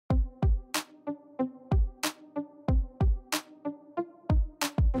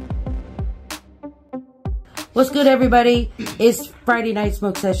What's good, everybody? It's Friday night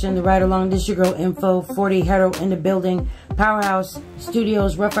smoke session, the ride along. This your girl Info, 40 Hetero in the building. Powerhouse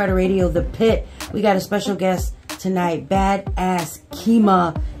Studios, Rough Ryder Radio, The Pit. We got a special guest tonight. Badass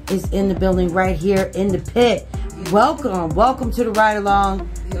KEEMA is in the building right here in the pit. Welcome to the ride along.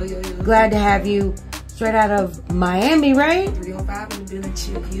 Glad to have you. Straight out of Miami, right? 305 in the building,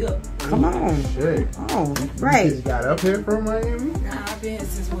 chill here. Come on. Shit. Oh, right. You just got up here from Miami? Nah, I've been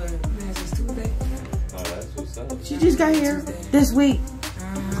since what? Since Tuesday. Oh, that's what's up. She just got here this week.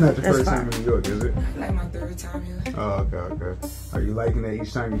 It's not the first time in New York, is it? Like my third time here. Oh, okay. Are you liking it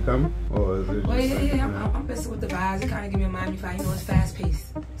each time you come? Or is it just Well, yeah, I'm messing with the vibes. It kind of give me a Miami vibe. You know, it's fast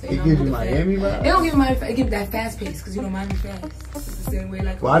paced. So, it gives you Miami vibes? It don't give me Miami vibe. It gives me that fast pace because you know Miami fast. It's the same way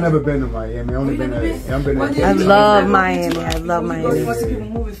like. Well, I've never been to Miami. I've only been to. I love Miami. I love Miami. You want to see people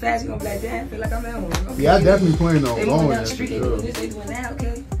moving fast, you're gonna be like, damn, I feel like I'm at home. Okay. Yeah, I definitely plan on going. They moving down the street, they doing this, they doing that,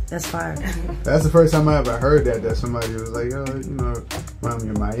 okay? That's fire. That's the first time I ever heard that somebody was like, oh, you know, I'm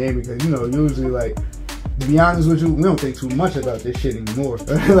in Miami. Because, you know, usually, like, to be honest with you, we don't think too much about this shit anymore.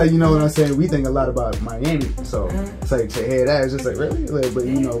 Like, you know what I'm saying? We think a lot about Miami. So, it's like, to hear that, it's just like, really? Like, but,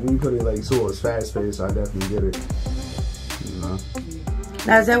 you know, when you put it, like, so it's fast-paced, so I definitely get it. You know?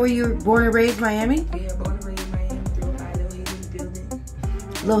 Now, is that where you were born and raised, Miami? Yeah, born and raised in Miami, 305, Little Haiti in the building.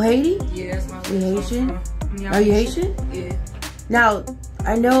 Little Haiti? Yeah, that's my You Haitian? Yeah, Are you Haitian? Yeah. Now,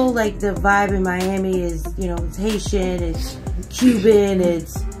 I know, like, the vibe in Miami is, you know, it's Haitian, it's Cuban,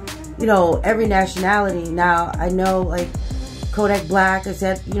 it's, you know, every nationality. Now, I know, like, Kodak Black, is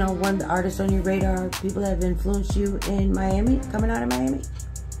that, you know, one of the artists on your radar, people that have influenced you in Miami, coming out of Miami?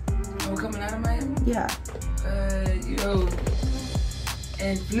 Oh, coming out of Miami? Yeah. You know,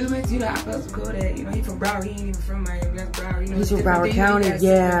 influence, you know, I felt some Kodak, you know, he from Broward, he ain't even from Miami, that's Broward, you know. He's from Broward County,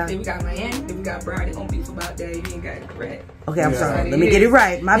 yeah. Then we got Miami, then we got Broward, they gonna beef about that, you ain't got it correct. Okay, I'm sorry, let me get it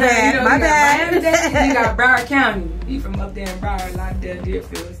right, my bad, you know, my bad. Miami, we got Broward County, he from up there in Broward, Lockdale,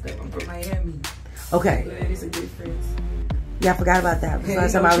 Deerfield and stuff, I'm from Miami. Okay. But it's a difference. Yeah, I forgot about that.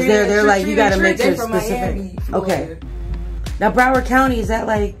 Last time I was there, they're like, you gotta make it specific. Okay. Now, Broward County, is that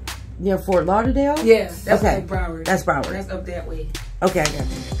like near Fort Lauderdale? Yeah, that's okay. like Broward. That's Broward. That's up that way. Okay, I got you.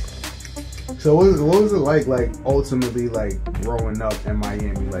 So what was it like ultimately, like, growing up in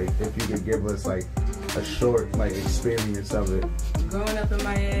Miami? Like, if you could give us, like, a short, like, experience of it. Growing up in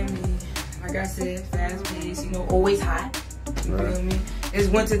Miami, like I said, fast paced, you know, always hot. You feel me? It's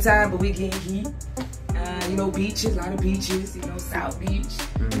winter time, but we getting heat. You know, beaches, a lot of beaches, you know, South Beach,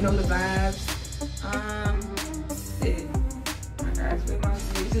 you know, the vibes.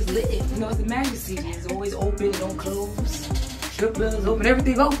 It's just lit. You know, it's the magic city. It's always open, it don't close. Strip clubs open,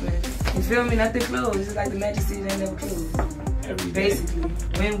 everything open. You feel me? Nothing closed. It's just like the magic city that never closed. Basically.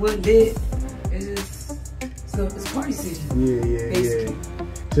 When we're lit, it's just, so it's a party city. Yeah.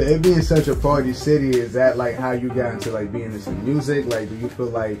 So it being such a party city, is that like how you got into like being into music? Like, do you feel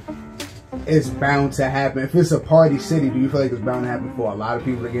like it's bound to happen? If it's a party city, do you feel like it's bound to happen for a lot of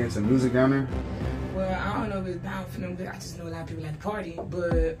people to get into music down there? Well, I don't know if it's bound for them, but I just know a lot of people like to party.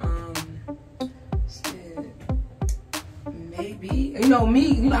 But shit, maybe, you know, me,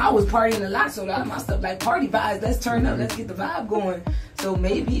 you know, I was partying a lot, so a lot of my stuff like party vibes. Let's turn up, let's get the vibe going. So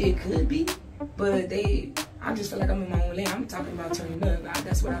maybe it could be, but I just feel like I'm in my own lane. I'm talking about turning up.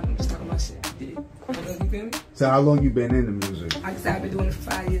 That's what I'm just talking about. Shit. You feel me? So how long you been into music? Like I said, I've been doing it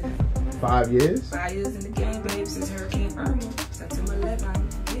for 5 years. 5 years? 5 years in the game, babe, since Hurricane Irma, September 11th.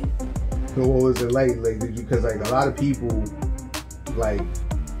 So what was it like? Like, did you? Because like a lot of people, like,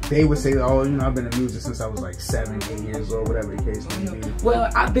 they would say, oh, you know, I've been in music since I was like 7, 8 years old, whatever the case may be. Well,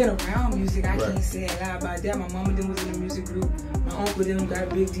 I've been around music. I can't say a lot about that. My mama then was in a music group. My uncle then got a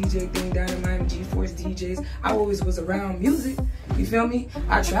big DJ thing down in Miami, G-Force DJs. I always was around music. You feel me?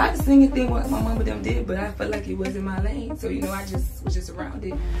 I tried to sing a thing what my mama them did, but I felt like it wasn't my lane. So, you know, I just was just around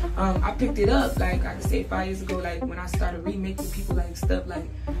it. I picked it up, like I could say 5 years ago, like when I started remaking people like stuff, like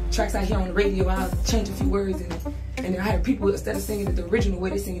tracks I hear on the radio, I'll change a few words in it. And then I had people, instead of singing it the original way,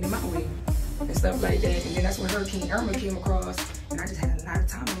 they singing it my way. And stuff like that. And then that's when Hurricane Irma came across, and I just had a lot of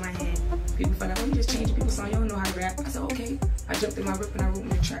time on my hand. People felt like, oh, you just changing people's song, you don't know how to rap. I said, okay. I jumped in my rip and I wrote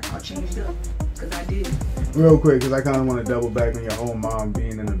me a track called Changed Up, because I did. Real quick, because I kind of want to double back on your own mom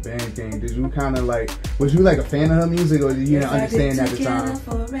being in the band thing. Did you kind of like, was you like a fan of her music, or did you understand at the time?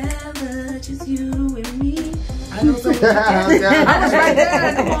 Forever, just you and me. I know something. I was right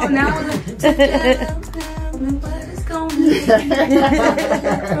there. Come on now. Together, what it's gonna be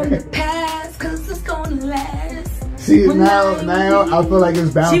from the past, because it's gonna last. See, now I feel like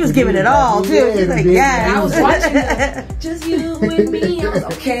it's bound. She was giving it all, too. Yeah, She's like, yeah. I was watching that. Just you and me. I was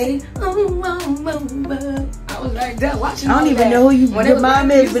okay. I was right there watching. I don't even know who your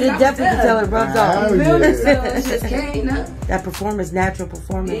mom is, but it definitely can tell it rubs off. So it just came up. That performance, natural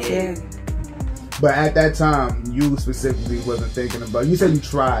performance, yeah. But at that time, you specifically wasn't thinking about. You said you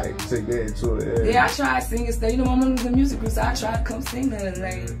tried to get into it. Yeah, I tried singing stuff. You know, my mom was in music group, so I tried to come sing there.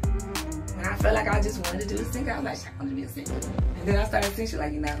 Like, when I felt like I just wanted to do a singer, I was like, I want to be a singer. And then I started singing. She's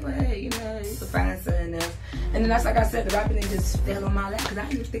like, you know, hey, you know, you can find something else. And then that's like I said, the rapping thing just fell on my lap because I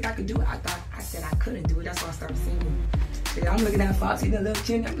didn't even think I could do it. I said I couldn't do it. That's why I started singing. I'm looking at Foxy and Lil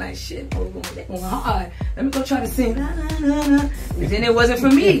Kim. I'm like, shit, they're going hard. Let me go try to sing. Nah, nah, nah, nah. And then it wasn't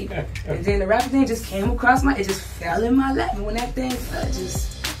for me. And then the rapping thing just came across it just fell in my lap. And when that thing fell,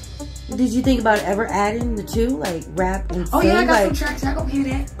 Did you think about ever adding the two, like rap and sing? Oh yeah, I got some tracks. I go hear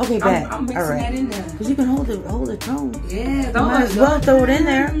that. Okay, bet. I'm mixing that in there. Because you can hold the tone. Yeah, might as well throw it in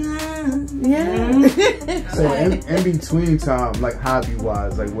there. Yeah. So in between time, like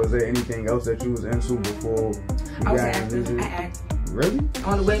hobby-wise, like was there anything else that you was into before you got into music? I act. Really?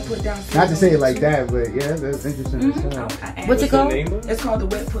 On the Wet Put Down series. Not to say it like that, but yeah, that's interesting. What's it called? It's called the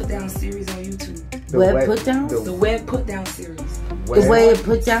Wet Put Down series on YouTube. The Web Put Down? The Web Put Down series. The Web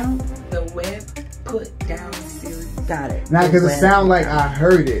Put Down? The Web Put Down series. Got it. Now, because it sounds like I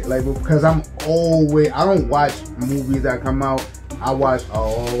heard it, like because I don't watch movies that come out. I watch a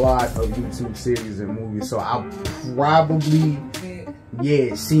lot of YouTube series and movies, so I'll probably seen it.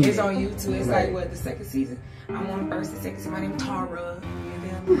 It's on YouTube. It's like what, the second season? I'm on the first and second season. My name's Tara.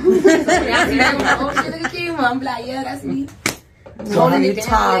 I'm like, yeah, that's me. Tara.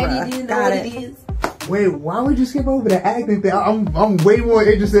 Got it. Wait, why would you skip over the acting thing? I'm way more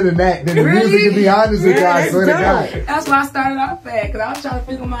interested in that than the music, to be honest with you. I swear to God. That's why I started off at, because I was trying to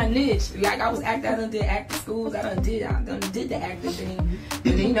figure my niche. Like I was acting, I done did acting schools, I done did the acting thing. And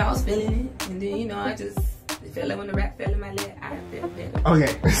then, you know, I was feeling it. And then, you know, I just felt like when the rap fell in my lap, I felt better.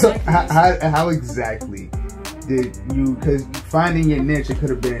 Okay, so how exactly did you, because finding your niche, it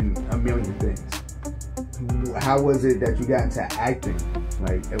could have been a million things. How was it that you got into acting?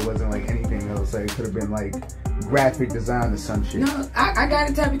 Like, it wasn't like anything else. Like, it could have been like graphic design or some shit. No, I got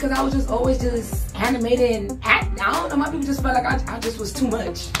into that because I was just always just animated and act. I don't know, my people just felt like I just was too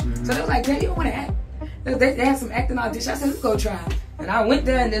much. So they was like, Daddy, you want to act? They had some acting audition. I said, let's go try. And I went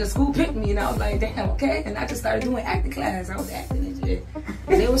there, and then the school picked me, and I was like, damn, okay. And I just started doing acting class. I was acting and shit.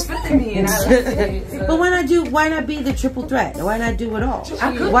 And they was feeling me, and I liked it. So. But why not be the triple threat? Why not do it all?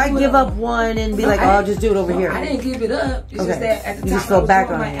 Why give up one and be like, oh, I'll just do it over here? I didn't give it up. It's just that at the time I was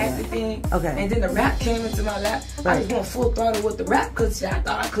doing my acting thing. Okay. And then the rap came into my lap. I was going full throttle with the rap because I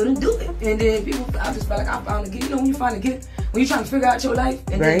thought I couldn't do it. And then I just felt like I found a gift. You know, when you find a gift, when you're trying to figure out your life,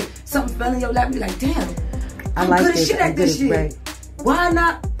 and then something fell in your lap, you're like, damn, I'm like good as shit at this shit. Right. Why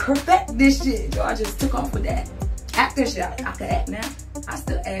not perfect this shit? So I just took off with that. Acting shit, I could act now. I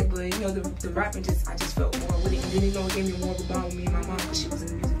still act, but you know, the rapping I just felt more with it. And then, you know, it gave me more of a bond with me and my mom because she was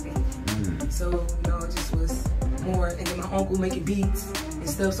in the music thing. So, you know, it just was more. And then my uncle making beats and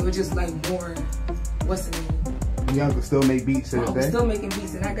stuff, so it just like more, what's the name? Your uncle still make beats to this day? Still making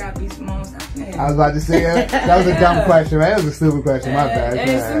beats, and I got beats from my own stuff. Man. I was about to say that was a dumb question, right? That was a stupid question. My bad.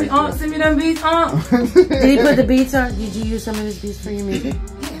 Hey, send me them beats on. Did he put the beats on? Did you use some of his beats for your music?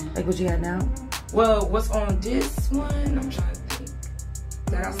 Like what you got now? Well, what's on this one? I'm trying to think.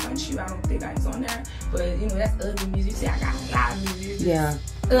 That I sent you, I don't think it's on there. But, you know, that's other music. See, I got a lot of music. Yeah.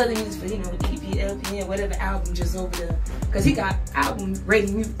 Other music for, you know, EP, LP, and whatever album just over there. Because he got album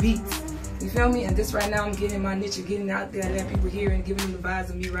rating music beats. You feel me? And this right now, I'm getting my niche and getting out there and letting people hear and giving them the vibes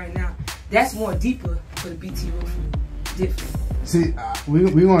of me right now. That's more deeper for the BT Roof. Different. See,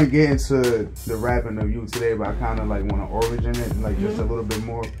 we want to get into the rapping of you today, but I kind of like want to origin it, like just a little bit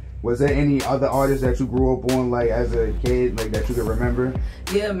more. Was there any other artists that you grew up on, like as a kid, like that you could remember?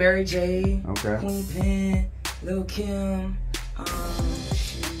 Yeah, Mary J. Okay. Queen Pen, Lil Kim,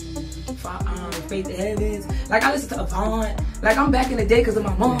 Faith Evans. Like I listen to Avant. Like I'm back in the day because of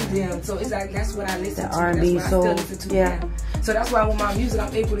my mom then. So it's like that's what I listen to. R&B, that's what I still listen to now. So that's why with my music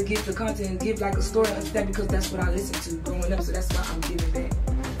I'm able to give the content and give like a story and understand because that's what I listened to growing up. So that's why I'm giving back.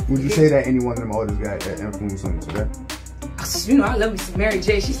 Would you say that any one of them artists got that influence on you today? You know, I love me some Mary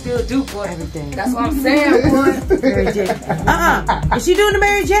J. She still do, boy. Everything. That's what I'm saying, boy. Mary J. Is she doing the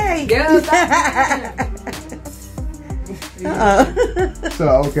Mary J? Yes. So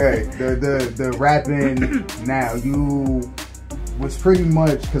okay, the rapping now, you was pretty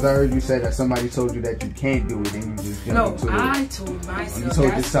much, because I heard you say that somebody told you that you can't do it and you just jumped into it. I told myself. You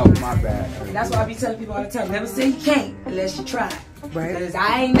told yourself, my bad. And that's why I be telling people all the time, never say you can't unless you try. Right. Because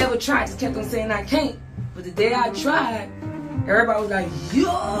I ain't never tried, just kept on saying I can't. But the day I tried, everybody was like,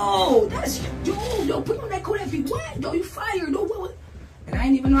 yo, that's yo, put on that Kodak beat. What? Yo, you fired. Yo, what? And I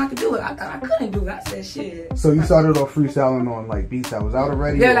didn't even know I could do it. I thought I couldn't do it. I said, shit. So you started off freestyling on like beats that was out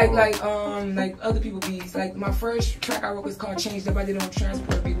already? Yeah, like other people beats. Like my first track I wrote was called Changed Up. I did it on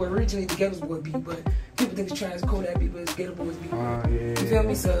Transport beat. Well, originally the Ghetto Boy beat, but people think it's Transport beat, but it's Ghetto Boy's beat. Yeah. You feel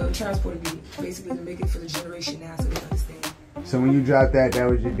me? So Transport beat, basically to make it for the generation now, so they understand. So when you dropped that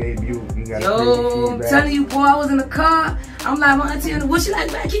was your debut. You got I'm telling you, boy, I was in the car. I'm like, my auntie, what you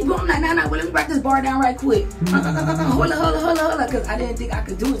like, man? Keep going. I'm like, nah, well, let me break this bar down right quick. Hold on, because I didn't think I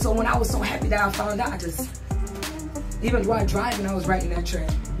could do it. So when I was so happy that I found out, I just, even while driving, I was writing that track.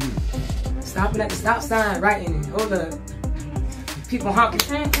 Stopping at the stop sign, writing it. Hold up. People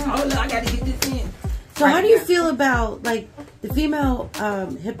honking. Hold up, I got to get this in. So how do you feel about, like, the female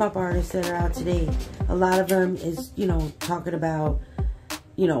hip-hop artists that are out today? A lot of them is, you know, talking about,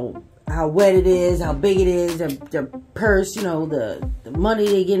 you know, how wet it is, how big it is, their purse, you know, the money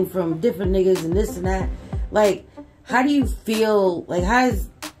they getting from different niggas and this and that. Like, how do you feel, like,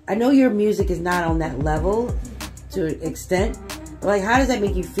 I know your music is not on that level to an extent, but, like, how does that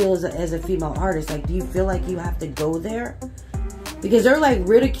make you feel as a female artist? Like, do you feel like you have to go there? Because they're, like,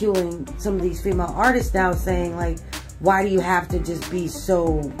 ridiculing some of these female artists now, saying, like, why do you have to just be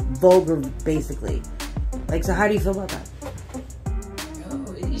so vulgar, basically? Like, so how do you feel about that?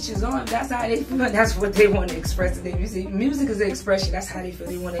 Each is on. That's how they feel. That's what they want to express in their music. Music is an expression. That's how they feel.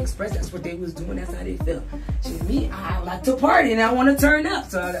 They want to express. That's what they was doing. That's how they feel. Shit, me, I like to party and I want to turn up.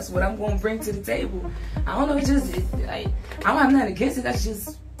 So that's what I'm going to bring to the table. I don't know. It's just, I'm not against it. That's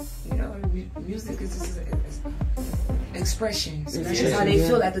just, you know, music is just expression. So that's just how they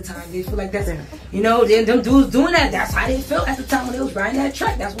feel at the time. They feel like that's, you know, them dudes doing that. That's how they felt at the time when they was writing that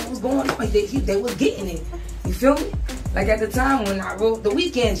track. That's what was going on. They was getting it. You feel me? Like at the time when I wrote The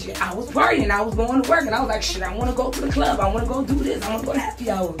Weekend shit, I was partying, I was going to work, and I was like, shit, I want to go to the club, I want to go do this, I want to go to happy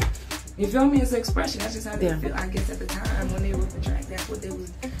hour. You feel me? It's an expression. That's just how they feel. I guess at the time when they wrote the track, that's what they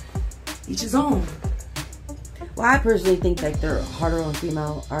was, each his own. Well, I personally think like they're harder on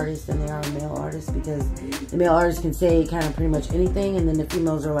female artists than they are on male artists, because the male artists can say kind of pretty much anything, and then the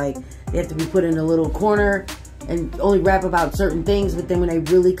females are like, they have to be put in a little corner and only rap about certain things. But then when they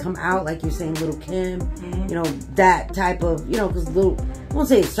really come out, like you're saying, Little Kim, you know, that type of, you know, because I won't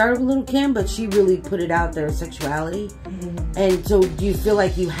say it started with Little Kim, but she really put it out there, sexuality. And so do you feel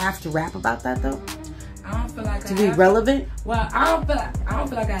like you have to rap about that though? I don't feel like to be relevant. Well, I don't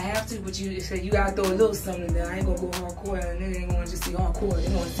feel like I have to, but you say you gotta throw a little something there. I ain't gonna go hardcore, and they ain't gonna just see hardcore. They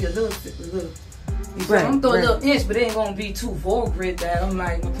gonna see a little. You feel I'm gonna throw a little inch, but it ain't gonna be too vulgar that I'm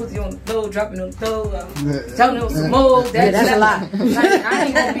like, my pussy on the floor, dropping on the floor, telling them some more. That's a lot. I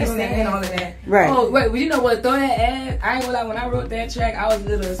ain't gonna be saying all of that. Right. Oh, wait, well, you know what? Throw that ass. I ain't gonna lie, when I wrote that track, I was a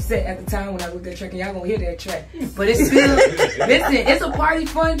little upset at the time when I wrote that track, and y'all gonna hear that track. But it's still, listen, it's a party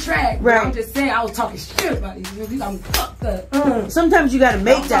fun track. Right. I'm just saying, I was talking shit about these movies. I'm fucked up. Sometimes you gotta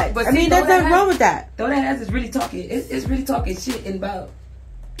make that. But I mean, there's nothing wrong with that. Throw that ass is really talking. It's really talking shit and about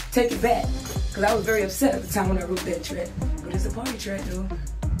take it back. Because I was very upset at the time when I wrote that track. But it's a party track, though.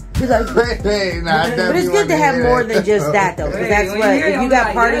 But it's good to have more than just that, though. Because that's what, if you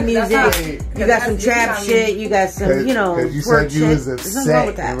got party music, you got some trap shit, you got some, you know, you said you was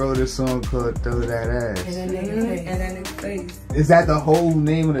upset and wrote a song called Throw That Ass. And that nigga face. Is that the whole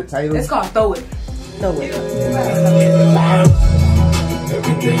name of the title? It's called Throw It. Throw It.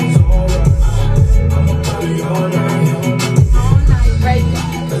 Everything's alright. I'ma party all night.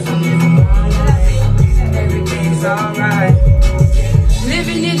 Everything's alright.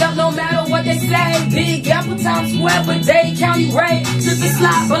 Living it up no matter what they say. Big Apple, Times Square, but Dade County Ray. Just a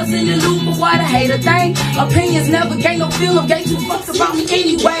slot, bust in the loop of what a hater think. Opinions never gain no feel of gay 2 fucks about me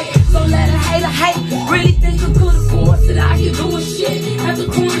anyway. So let a hater hate. Really think I could afford that I can doing shit. After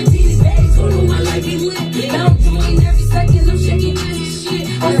quarantine days, so know my life be lit. Now I'm doing every second, I'm shaking this shit.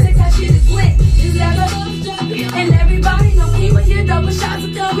 I say that shit is lit. It's never up. And everybody know KEEMA here, double shots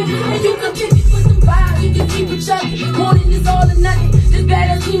of dubbing. And you can kick it with them vibes, you can keep it chugging. Morning is all or nothing. This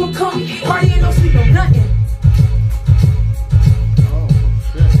bad as KEEMA coming. Party ain't no sleep, no nothing. Oh,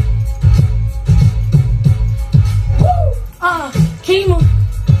 shit. KEEMA.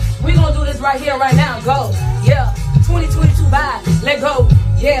 We gonna do this right here, right now. Go. Yeah. 2022 vibe. Let go.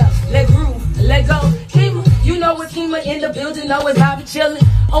 Yeah. Let groove. Let go. KEEMA. You know what KEEMA in the building. Know it's hobby chilling.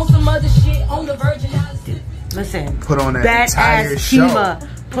 On some other shit. On the Virgin Islands. Listen, put on that entire show. KEEMA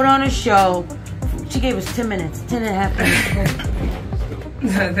put on a show. She gave us 10 minutes, 10 and a half minutes.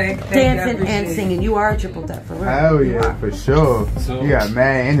 Dancing and singing. You are a triple threat for real. Hell yeah, for sure. So, you got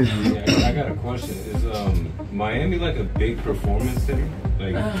mad energy. Yeah, I got a question. Is Miami like a big performance city?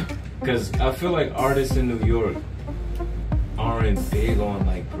 Like, because I feel like artists in New York aren't big on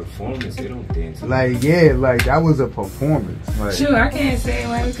like performance. They don't dance. Like, yeah, like that was a performance. Like, Shoot, I can't say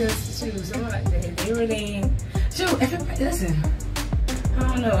why because shoot, someone like that, they really ain't. Shoot, everybody, listen. I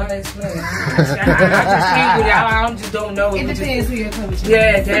don't know how to explain it. I just can't with it. I just don't know. It depends who you're coming to.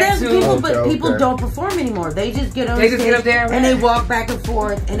 Yeah, But there's that people, too. but people don't perform anymore. They just get on They stage just get up there and they walk back and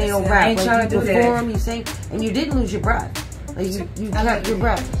forth and they don't I rap. ain't Like trying you to do that. perform, you sing, and you didn't lose your breath. Like you kept your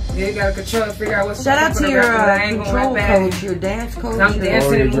breath. Yeah, you gotta control and figure out what's Shout out to your control coach, your dance coach, I'm your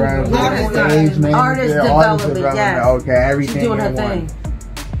dancing. Artist development. Yeah, Okay, everything. she's doing her in one. thing.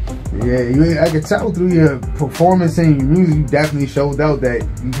 Yeah, I could tell through your performance and your music, you definitely showed out that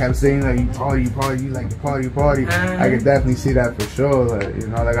you kept saying like you party, you like to party. I could definitely see that for sure. Like, you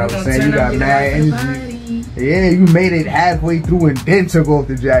know, like I was saying, you got mad energy. Yeah, you made it halfway through and then took off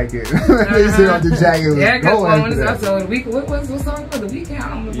the jacket. They said off the jacket was yeah, because going when for it's that. up to what song for the weekend? I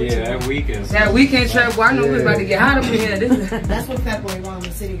don't know. Yeah, that weekend. That weekend track. Boy, I know we're about to get hot up in here. That's what Fatboy Ron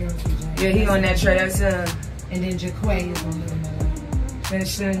with City Girls featuring. Yeah, he on that track. That's and then Jaquay is on the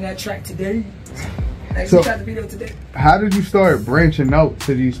finishing that track today. Like, So- we got the video today. How did you start branching out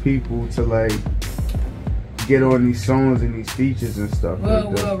to these people to like get on these songs and these features and stuff?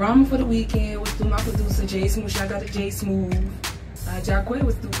 Well, Rama for the weekend was through my producer Jay Smooth. Shout out to Jay Smooth. Jaquay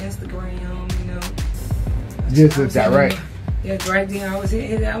was through Instagram, you know. Just I was direct. Yeah, right then I was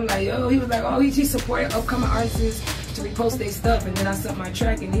hitting. I'm like, yo, he was like, oh, he supporting upcoming artists to repost their stuff, and then I sent my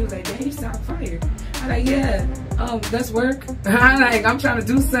track, and he was like, damn, you sound fire. I'm like, yeah, that's work. I'm trying to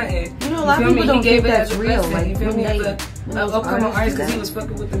do something. You know, a lot of people don't think that's real. Like, you feel me? As a upcoming artist, because he do was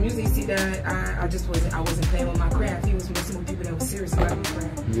fucking with the music. See that I wasn't playing with my craft. He was messing with people that was serious about his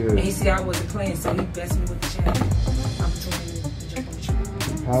craft. Yeah. And he see I wasn't playing, so he blessed me with the chance, opportunity to jump on the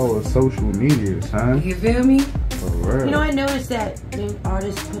track. Power of social media, huh? You feel me? For real. You know, I noticed that big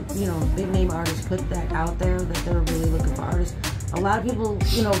artists put, big name artists put that out there that they're really looking for artists. A lot of people,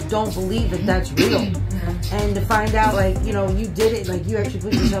 don't believe that that's real. And to find out, like, you did it, like, you actually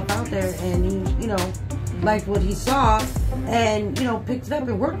put yourself out there and you liked what he saw and, picked it up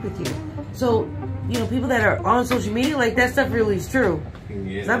and worked with you. So, people that are on social media, like, that stuff really is true.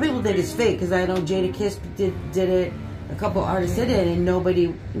 Yeah. Some people think it's fake because I know Jada Kiss did it. A couple artists did it, and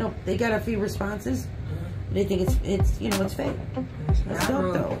nobody, they got a few responses. They think it's fake. That's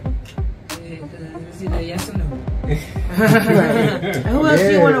dope, though. Yeah, it's either yes or no. And who else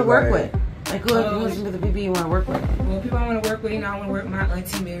do you want to work with? Like, who are some of the people you want to work with? Well, people I want to work with, I want to work with my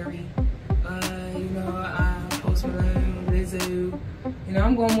auntie Mary. Post Malone, Lizzo.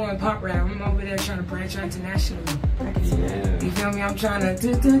 I'm going more in pop rap. I'm over there trying to branch out internationally. I can see that. You feel me? I'm trying to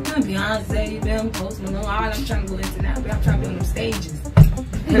do Beyonce, them, Post Malone, all I'm trying to go international. I'm trying to be on them stages.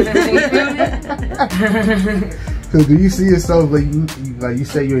 You feel me? So do you see yourself like you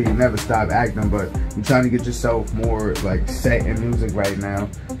say you never stop acting, but you're trying to get yourself more like set in music right now,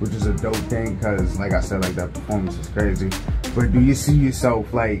 which is a dope thing because, like I said, like that performance is crazy. But do you see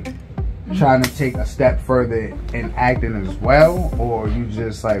yourself like trying to take a step further in acting as well, or you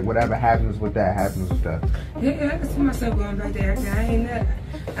just like whatever happens with that happens with that? Yeah, I can see myself going back to acting.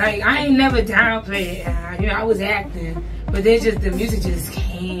 I ain't never downplayed it. I was acting, but then just the music just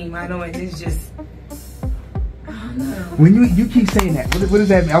came. I know it's just. When you keep saying that, what does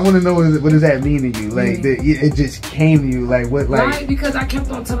that mean? I want to know what does that mean to you? Like it just came to you, like what? Like right, because I kept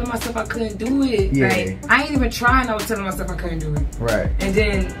on telling myself I couldn't do it. Yeah. Like I ain't even trying. I was telling myself I couldn't do it. Right. And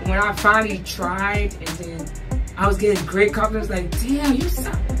then when I finally tried, and then I was getting great confidence. Like, damn, you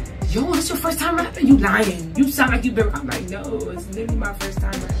sound. Yo, this your first time rapping? You lying. You sound like you've been. I'm like, no, it's literally my first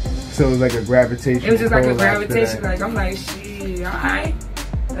time rapping. So it was like a gravitation. It was just like a gravitation. Like, I'm like, shit, alright.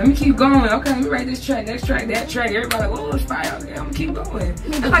 Let me keep going. Okay, let me write this track, next track, that track. Everybody like, whoa, it's fire. Okay, I'm gonna keep going.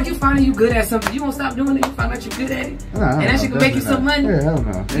 It's like you find out you good at something. You won't stop doing it. You find out you're good at it. And that shit can make you some money. Yeah, hell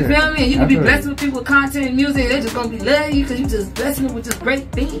no. You feel me? You can be blessed with people with content and music. They're just gonna be loving you because you just blessing them with just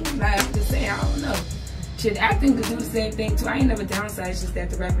great things. Like, I'm just saying, I don't know. Shit, acting could do the same thing too. I ain't never downside. It's just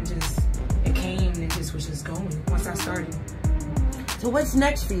that the rapping it came and it just was just going once I started. So what's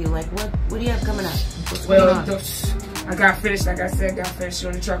next for you? Like, what do you have coming up? What's Well, going on? I got finished, like I said, on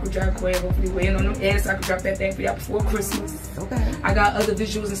the truck with Jaquay. Hopefully waiting on them edits so I can drop that thing for y'all before Christmas. Okay. I got other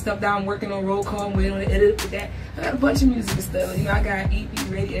visuals and stuff that I'm working on, roll call, waiting on the edit for that. I got a bunch of music and stuff. I got EP,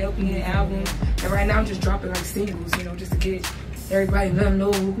 radio, LP, and album. And right now I'm just dropping like singles, just to get everybody, let them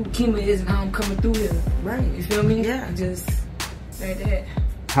know who KEEMA is and how I'm coming through here. Right. You feel me? Yeah. Just like that.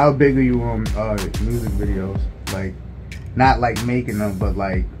 How big are you on music videos? Like, not like making them, but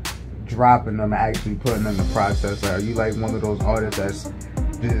like dropping them, actually putting them in the process. Like, are you like one of those artists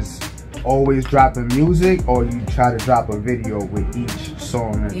that's just always dropping music, or you try to drop a video with each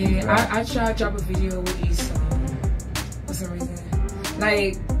song? Yeah, I try to drop a video with each song for some reason.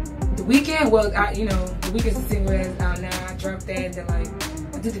 Like the weekend, well, you know, the weekend's the single that's out now. I dropped that, then like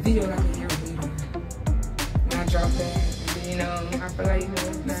I did the video like a year later. When I dropped that, and then, you know, I feel like, you know,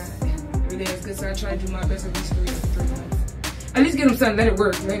 it's not really as good, so I try to do my best at least 3 months. At least get them something, let it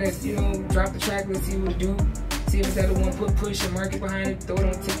work, let it, you know, drop the track, let's see what it do. See if it's that one, put push and market behind it, throw it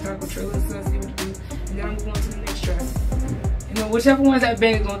on TikTok or Triller and stuff, see what it do. And then I'm move on to the next track. You know, whichever one's that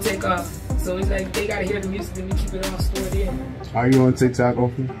bang is gonna take off. So it's like they gotta hear the music, then we keep it all stored in. Are you on TikTok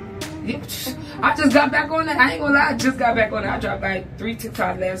often? Yeah, I just got back on that. I ain't gonna lie, I just got back on it. I dropped like 3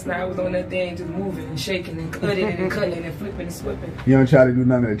 TikToks last night. I was on that thing just moving and shaking and cutting and cutting and flipping and slipping. You don't try to do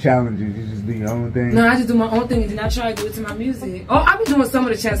none of the challenges, you just do your own thing? No, I just do my own thing and then I try to do it to my music. Oh, I be doing some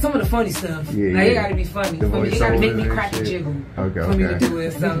of the some of the funny stuff. Yeah, like, it gotta be funny. For me, it gotta make me crack and jiggle. Okay, for me to do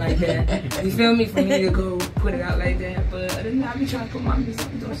it, something like that. You feel me? For me to go put it out like that. But other than that, I be trying to put my music,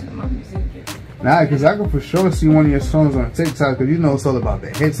 I'm doing shit to my music. Nah, because I can for sure see one of your songs on TikTok, because you know it's all about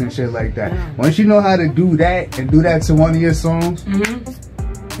the hits and shit like that. Yeah. Once you know how to do that and do that to one of your songs,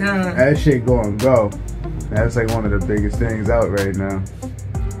 that shit go. That's like one of the biggest things out right now.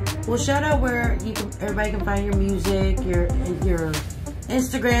 Well, shout out where everybody can find your music, your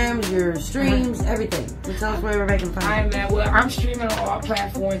Instagrams, your streams, everything. So tell us where everybody can find you. Alright, man. Well, I'm streaming on all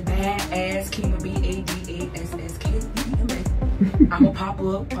platforms. Badass KEEMA, BADASSKEEMA. I'ma pop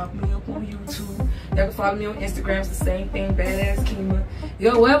me up on YouTube. Y'all can follow me on Instagram. It's the same thing, Badass KEEMA.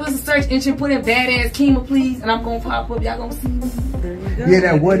 Yo, whoever's a search engine, put in Badass KEEMA, please, and I'm gonna pop up. Y'all gonna see me. There you go. Yeah,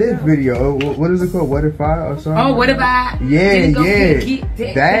 that What If video. What is it called? What If I or something? Oh, what if I? Yeah.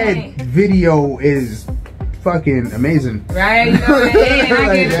 That video is fucking amazing. Right? You know, and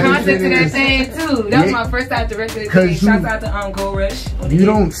I gave Like, content to that thing too. That was my first time directing the thing. Shouts out to Go Rush. You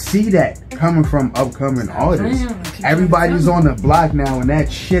don't see that coming from upcoming artists. Everybody's on the block now, and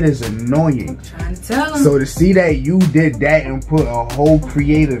that shit is annoying. Trying to tell them. So to see that you did that and put a whole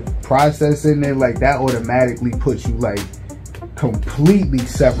creative process in there, like that automatically puts you like completely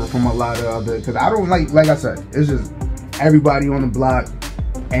separate from a lot of other. Because I don't like I said, it's just everybody on the block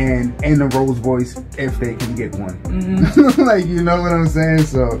and in the Rose voice if they can get one. Like, you know what I'm saying?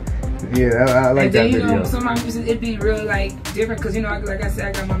 So yeah, I like that video. You know, some of my music, it be real like different because, you know, like I said,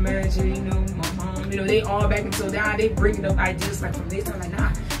 I got my manager, you know, my mom, you know, they all back until now. They bringing up ideas like from this time, like,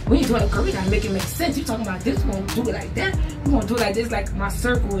 nah, we ain't doing it because we gotta make it make sense. You talking about this, we're gonna do it like that. We're gonna do it like this. Like, my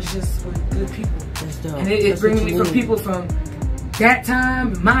circle is just for good people. That's dope. And it brings me from people from that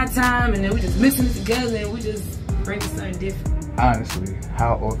time, my time, and then we just mixing it together and we just bringing something different. Honestly,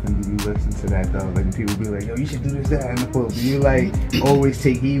 how often do you listen to that though? Like, people be like, yo, you should do this, that, and the post. Do you like always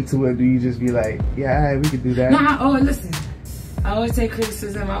take heed to it? Do you just be like, yeah, all right, we could do that? No, I always listen. I always take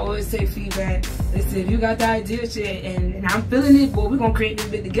criticism. I always take feedback. Listen, if you got the idea, shit, and I'm feeling it, boy, we're gonna create this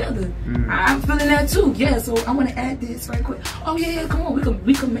bit together. I'm feeling that too. Yeah, so I want to add this right quick. Oh yeah, come on,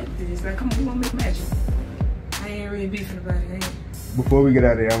 we can make this. Like, come on, we gonna make magic. I ain't really beefing about it. Before we get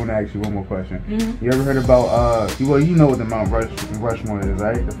out of here, I want to ask you one more question. You ever heard about, well, you know what the Mount Rushmore is,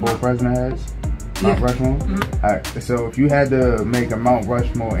 right? The 4 president heads? Mount Rushmore? Alright, so if you had to make a Mount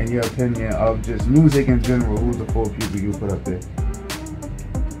Rushmore, in your opinion, of just music in general, who's the 4 people you put up there?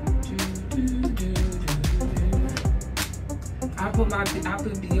 I put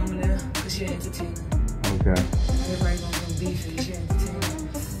B on there because she an entertainer. Okay. Everybody gonna go beef and she an entertainer.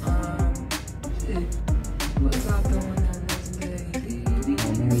 What's out there?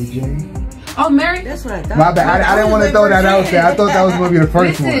 Mary J? Oh, Mary? That's what I thought. My bad. I didn't want to throw that out there. I thought that was going to be the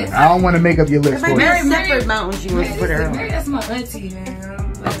first one. I don't want to make up your list for you. Mary separate mountain she wants to put her on. Mary, that's my auntie,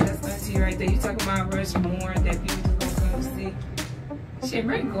 man. That's auntie right there. You talking about Rushmore that people just gonna come see. Shit,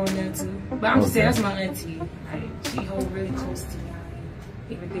 Mary going there too. But I'm just saying, that's my auntie. Like, she hold really close to me. I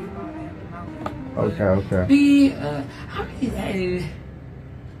didn't even think about that. Okay. How many is that?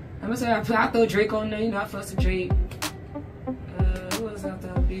 I'm gonna say I throw Drake on there. You know, I fuss with Drake. Who was out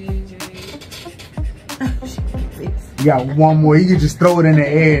there? BJ. You got one more. You can just throw it in the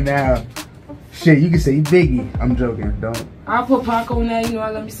air now. Shit, you can say Biggie. I'm joking. Don't. I'll put Pac on there. You know, I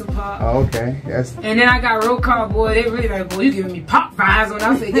love me some Pac. Oh, okay. Yes. And then I got Roll Call, boy. They really like, boy, you giving me Pac vibes on.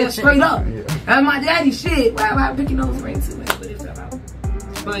 I say, yeah, straight up. That's my daddy shit. Why am I picking those rings too? But it fell out.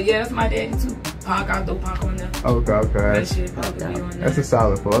 But yeah, that's my daddy too. Pac, I'll throw Pac on there. Okay. That shit, Pac will be on there. That's a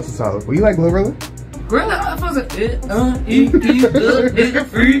solid four. You like Glorilla? Gorilla, I was like,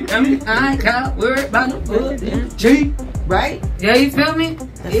 I ain't got worried about no G. Right? Yeah, you feel me?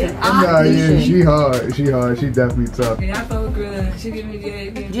 Yeah, she hard. She definitely tough. Yeah, I fuck with Gorilla. She give me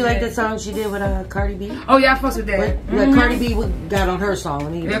good. Do you like the song she did with Cardi B? Oh yeah, I fuck with that. Cardi B got on her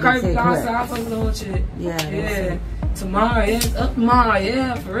song. Yeah, Cardi B got on I fuck with the whole shit. Yeah. Tomorrow, up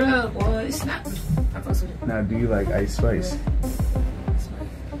tomorrow, for real, boy. It's not. I fuck with it. Now, do you like Ice Spice?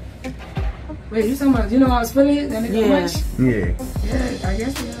 Wait, you talking about, you know I was feeling it? That nigga much? Yeah. Yeah, I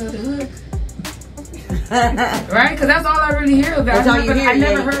guess the hook. Right? Because that's all I really hear of that. I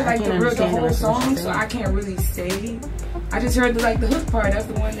never heard like the whole song, so I can't really say. I just heard the hook part. That's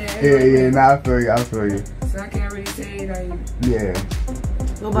the one that. Yeah, nah, I feel you. So I can't really say like. Yeah.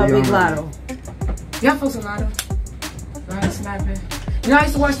 What about Big Lotto? Yeah, I fucks with Lotto. Lotto snapping. You know, I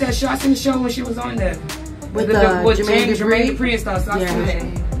used to watch that show. I seen the show when she was on there. With Jermaine Dupri and stuff. So I seen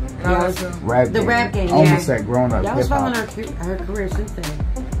that. The rap game. Almost like grown up. I was following her career since then.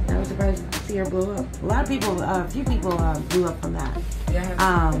 I was surprised to see her blow up. A lot of people, a few people blew up from that.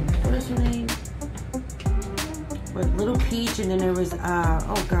 Yeah. What is her name? But Little Peach, and then there was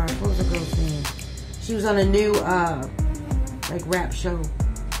oh gosh, what was the girl's name? She was on a new like rap show.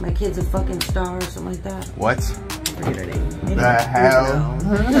 My Kid's a Fucking Star or something like that. What? I forget her name. The hell?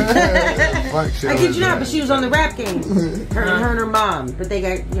 I kid you not, but she was on the rap game. Her and her mom, but they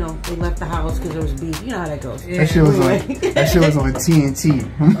got, you know, they left the house because there was beef. You know how that goes. Yeah. That shit was on TNT.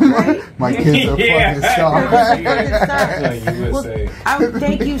 My Kids are fucking star. Well,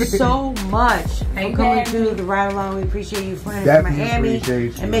 thank you so much for coming to the Ride Along. We appreciate you flying to Miami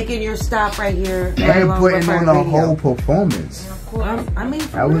and making your stop right here. And putting on a whole performance. I mean,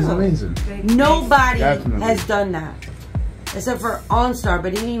 that was amazing. Nobody has done that. Except for OnStar,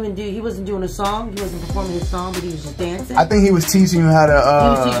 but he wasn't doing a song, he wasn't performing his song, but he was just dancing. I think he was teaching you how to, he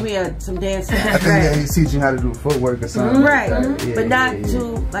was teaching me some dance. I think that he's teaching you how to do footwork or something. Right. Yeah, but not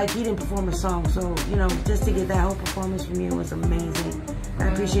to, like, he didn't perform a song, so, you know, just to get that whole performance from you was amazing. I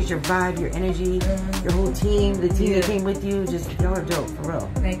appreciate your vibe, your energy, your whole team, the team that came with you, just, y'all are dope, for real.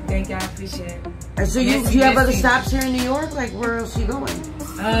 Thank you, I appreciate it. And so you have other stops here in New York? Like, where else are you going?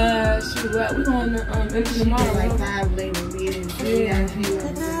 We're going into tomorrow. Like 5 labor meetings.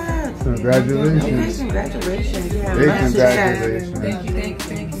 Congratulations. Congratulations. Yeah, congratulations. Thank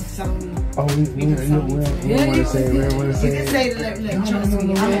you. Oh, we want to say. You can say, look, trust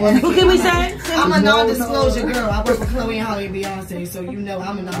me. Who can we say? I'm a non-disclosure girl. I work with Chloe and Holly and Beyonce, so you know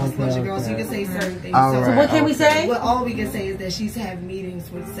I'm a non-disclosure girl, so you can say certain things. So what can we say? Well, all we can say is that she's had meetings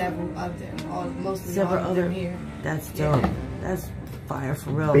with several of them, mostly all of them here. That's dope. That's fire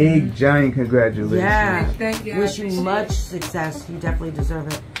for real. Big giant congratulations. Yeah. Thank you. Wish you much success. You definitely deserve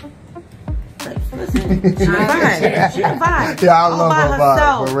it. Listen, she a vibe. She a vibe. Yeah, I love her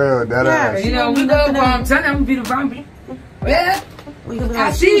vibe, for real. That you know, we go I'm telling them, I'm be the vibe. Yeah.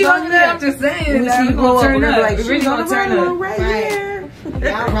 I see you over there, I'm just saying. We see you blow up, we're gonna be like, she's gonna turn up. Right here.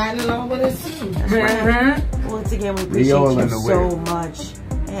 Y'all riding along with us too. Once again, we appreciate you so much.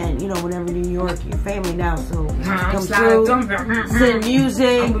 And, you know, whenever New York, your family now, so come through, send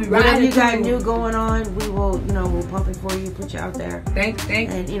music, whatever you got new going on, we will, you know, we'll pump it for you, put you out there. Thank you.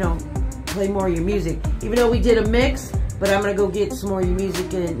 And, you know, play more of your music. Even though we did a mix, but I'm going to go get some more of your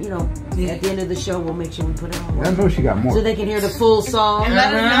music and, you know, at the end of the show, we'll make sure we put it on. I know she got more. So they can hear the full song. And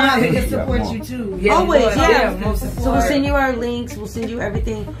let us know how we can support you too. Always, yeah. So we'll send you our links, we'll send you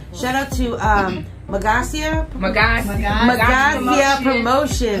everything. Shout out to Magasia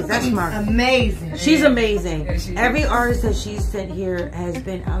Promotions. That's smart. Amazing. She's amazing. Every artist that she's sent here has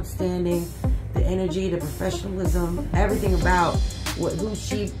been outstanding. The energy, the professionalism, everything about who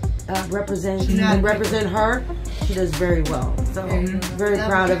she represents and represent her, she does very well. So very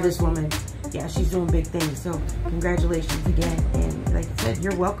proud of this woman. Yeah, she's doing big things. So congratulations again. And like I said,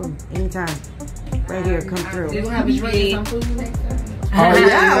 you're welcome anytime. Right here, come through. We'll have you drinking some food next time. Oh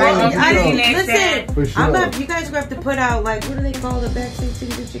yeah, listen. For sure. You guys have to put out, like, what do they call the backstage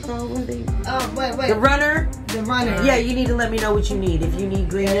things that you call? What do they? Wait. The runner. The runner. Yeah, you need to let me know what you need. If you need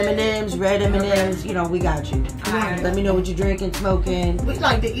green M&Ms, red M&Ms, you know, we got you. Let me know what you're drinking, smoking. We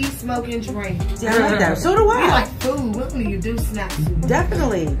like to eat, smoke, and drink. See, I like that. So do I. We like food. What do you do? Snacks.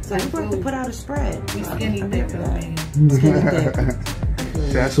 Definitely. So we have to put out a spread. We skinny thick, man. Skinny thick.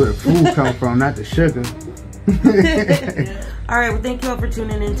 That's where the food comes from, not the sugar. Alright, well, thank you all for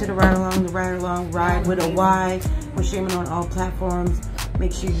tuning in to the Ride Along. The Ride Along, Ride with a Y. We're streaming on all platforms.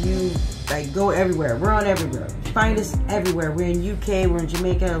 Make sure you go everywhere. We're on everywhere. Find us everywhere. We're in UK, we're in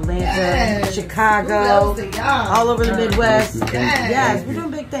Jamaica, Atlanta, Chicago, all over the Midwest. Yes, we're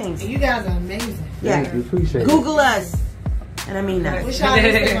doing big things. And you guys are amazing. Yeah, appreciate Google us, and I mean that. What's y'all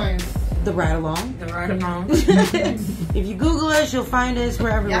Instagram? The Ride Along. The Ride Along. If you Google us, you'll find us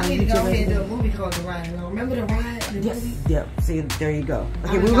wherever. Y'all need to go ahead and do a movie called The Ride Along. Remember The Ride? Movie? Yep. See, there you go.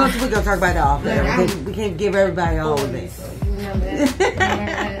 Okay, we're gonna talk about that off there. We can't give everybody all of it.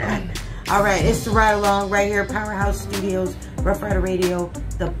 All right, it's The Ride Along right here, Powerhouse Studios, Rough Rider Radio,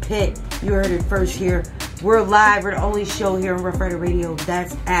 The Pit. You heard it first here. We're live. We're the only show here on Rough Rider Radio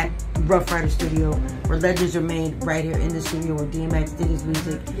that's at Rough Ryder Studio, where legends are made right here in the studio where DMX did his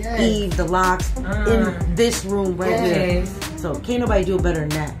music. Eve, the Locks, in this room right here. So can't nobody do it better than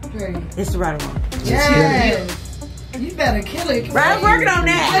that. It's the Ride Along. Yes. You better kill it. Right, I'm working on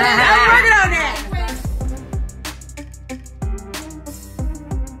that. I'm working on that.